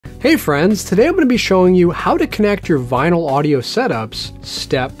Hey friends, today I'm going to be showing you how to connect your vinyl audio setups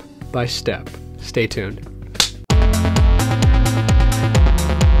step by step. Stay tuned.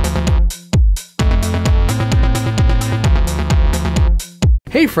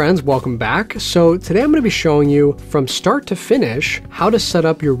 Hey friends, welcome back. So today I'm going to be showing you from start to finish how to set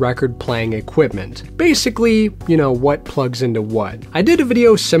up your record playing equipment. Basically, what plugs into what. I did a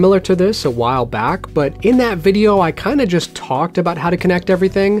video similar to this a while back, but in that video I kind of just talked about how to connect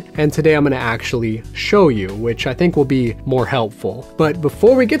everything, and today I'm going to actually show you, which I think will be more helpful. But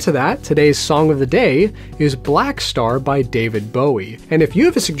before we get to that, today's song of the day is Black Star by David Bowie. And if you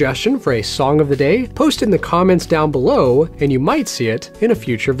have a suggestion for a song of the day, post it in the comments down below and you might see it in a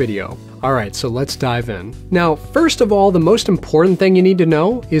future video. Alright, so let's dive in. Now, first of all, the most important thing you need to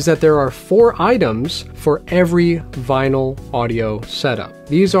know is that there are 4 items for every vinyl audio setup.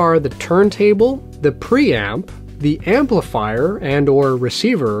 These are the turntable, the preamp, the amplifier and/or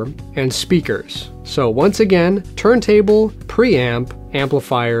receiver, and speakers. So once again, turntable, preamp,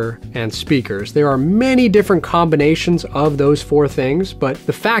 amplifier, and speakers. There are many different combinations of those 4 things, but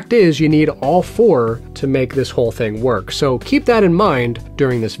the fact is you need all 4 to make this whole thing work. So keep that in mind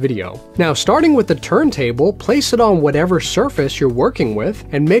during this video. Now, starting with the turntable, place it on whatever surface you're working with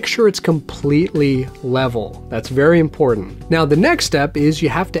and make sure it's completely level. That's very important. Now, the next step is you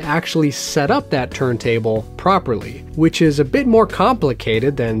have to actually set up that turntable properly, which is a bit more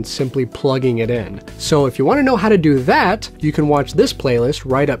complicated than simply plugging it in. So if you want to know how to do that, you can watch this playlist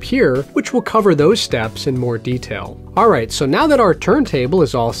right up here, which will cover those steps in more detail. Alright, so now that our turntable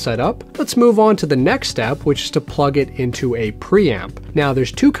is all set up, let's move on to the next step, which is to plug it into a preamp. Now,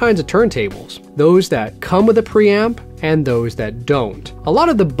 there's 2 kinds of turntables, those that come with a preamp and those that don't. A lot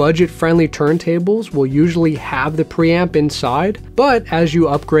of the budget-friendly turntables will usually have the preamp inside, but as you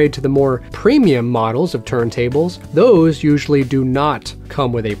upgrade to the more premium models of turntables, those usually do not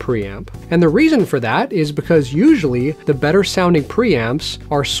come with a preamp. And the reason for that is because usually the better sounding preamps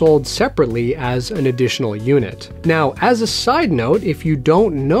are sold separately as an additional unit. Now, as a side note, if you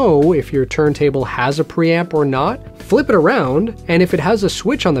don't know if your turntable has a preamp or not, flip it around, and if it has a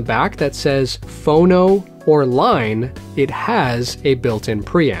switch on the back that says phono or line, it has a built-in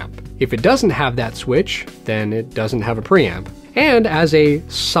preamp. If it doesn't have that switch, then it doesn't have a preamp. And as a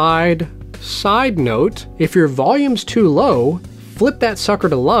side note, if your volume's too low, flip that sucker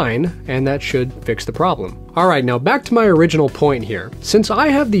to line, and that should fix the problem. Alright, now back to my original point here. Since I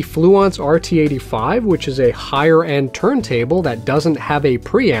have the Fluence RT85, which is a higher end turntable that doesn't have a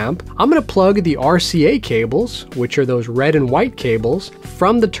preamp, I'm going to plug the RCA cables, which are those red and white cables,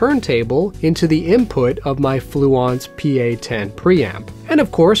 from the turntable into the input of my Fluence PA10 preamp. And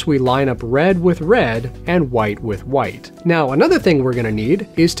of course, we line up red with red and white with white. Now, another thing we're going to need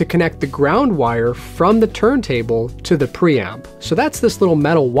is to connect the ground wire from the turntable to the preamp. So that's this little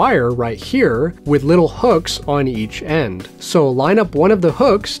metal wire right here with little hooks on each end. So line up one of the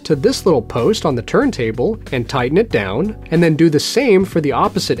hooks to this little post on the turntable and tighten it down, and then do the same for the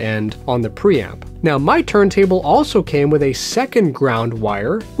opposite end on the preamp. Now, my turntable also came with a second ground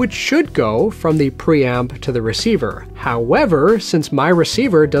wire, which should go from the preamp to the receiver. However, since my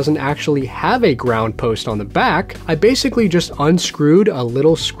receiver doesn't actually have a ground post on the back, I basically just unscrewed a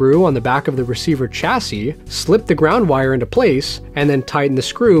little screw on the back of the receiver chassis, slipped the ground wire into place, and then tightened the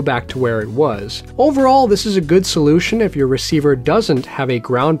screw back to where it was. Overall, this is a good solution if your receiver doesn't have a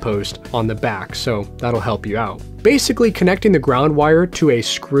ground post on the back, so that'll help you out. Basically, connecting the ground wire to a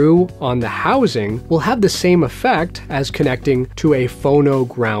screw on the housing will have the same effect as connecting to a phono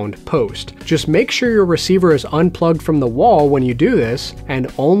ground post. Just make sure your receiver is unplugged from the wall when you do this,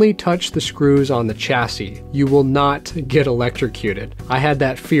 and only touch the screws on the chassis. You will not get electrocuted. I had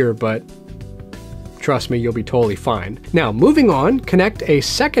that fear, but trust me, you'll be totally fine. Now, moving on, connect a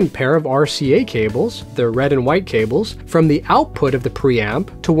second pair of RCA cables, the red and white cables, from the output of the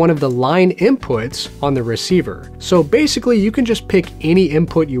preamp to one of the line inputs on the receiver. So basically, you can just pick any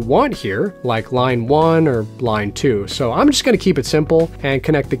input you want here, like line 1 or line 2. So I'm just going to keep it simple and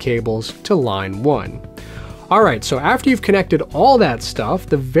connect the cables to line 1. Alright, so after you've connected all that stuff,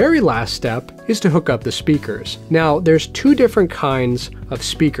 the very last step is to hook up the speakers. Now, there's 2 different kinds of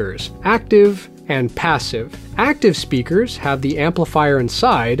speakers, active and passive. Active speakers have the amplifier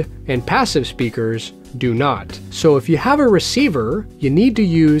inside, and passive speakers do not. So if you have a receiver, you need to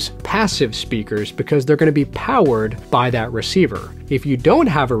use passive speakers because they're going to be powered by that receiver. If you don't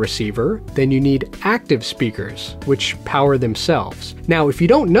have a receiver, then you need active speakers, which power themselves. Now, if you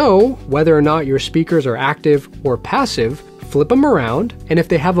don't know whether or not your speakers are active or passive, flip them around, and if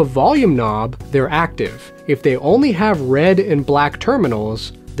they have a volume knob, they're active. If they only have red and black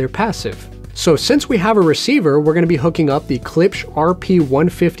terminals, they're passive. So since we have a receiver, we're going to be hooking up the Klipsch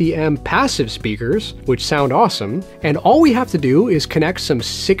RP150M passive speakers, which sound awesome, and all we have to do is connect some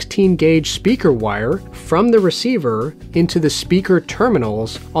 16 gauge speaker wire from the receiver into the speaker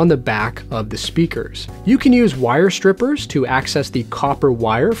terminals on the back of the speakers. You can use wire strippers to access the copper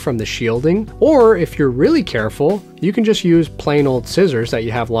wire from the shielding, or if you're really careful, you can just use plain old scissors that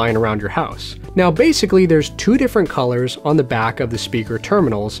you have lying around your house. Now basically there's two different colors on the back of the speaker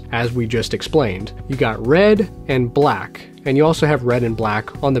terminals, as we just explained. You got red and black, and you also have red and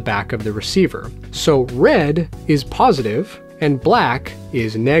black on the back of the receiver. So red is positive and black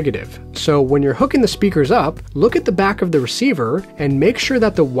is negative. So when you're hooking the speakers up, look at the back of the receiver and make sure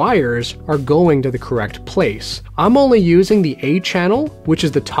that the wires are going to the correct place. I'm only using the A channel, which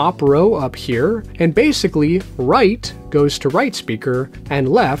is the top row up here, and basically right goes to right speaker and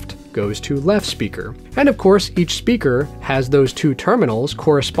left goes to left speaker. And of course, each speaker has those two terminals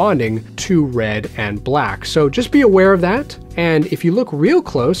corresponding to red and black. So just be aware of that. And if you look real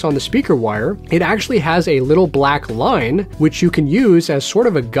close on the speaker wire, it actually has a little black line, which you can use as sort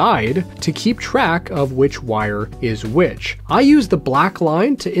of a guide to keep track of which wire is which. I use the black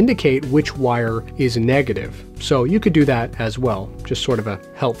line to indicate which wire is negative. So you could do that as well, just sort of a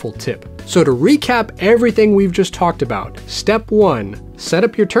helpful tip. So to recap everything we've just talked about, step 1, set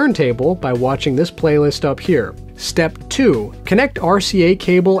up your turntable by watching this playlist up here. Step 2, connect RCA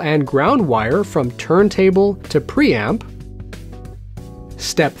cable and ground wire from turntable to preamp.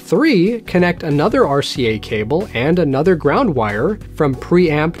 Step 3, connect another RCA cable and another ground wire from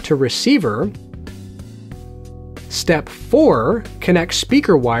preamp to receiver. Step 4, connect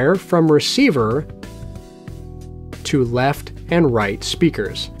speaker wire from receiver to left and right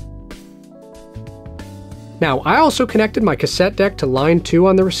speakers. Now, I also connected my cassette deck to line 2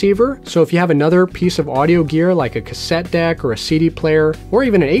 on the receiver, so if you have another piece of audio gear like a cassette deck or a CD player or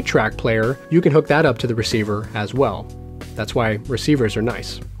even an 8-track player, you can hook that up to the receiver as well. That's why receivers are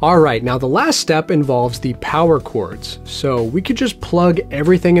nice. Alright, now the last step involves the power cords. So we could just plug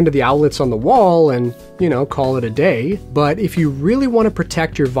everything into the outlets on the wall and, you know, call it a day. But if you really want to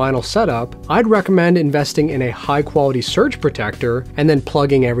protect your vinyl setup, I'd recommend investing in a high quality surge protector and then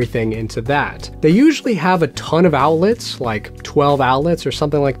plugging everything into that. They usually have a ton of outlets, like 12 outlets or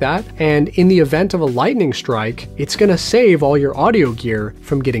something like that. And in the event of a lightning strike, it's going to save all your audio gear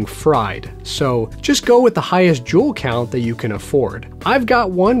from getting fried. So just go with the highest joule count that you can afford. I've got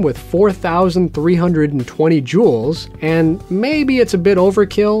one with 4,320 joules, and maybe it's a bit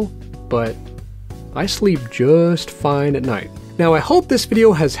overkill, but I sleep just fine at night. Now I hope this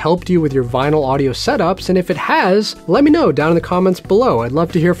video has helped you with your vinyl audio setups, and if it has, let me know down in the comments below. I'd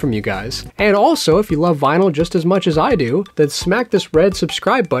love to hear from you guys. And also, if you love vinyl just as much as I do, then smack this red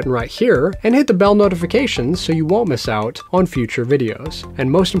subscribe button right here and hit the bell notifications so you won't miss out on future videos.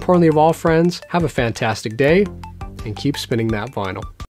 And most importantly of all, friends, have a fantastic day and keep spinning that vinyl.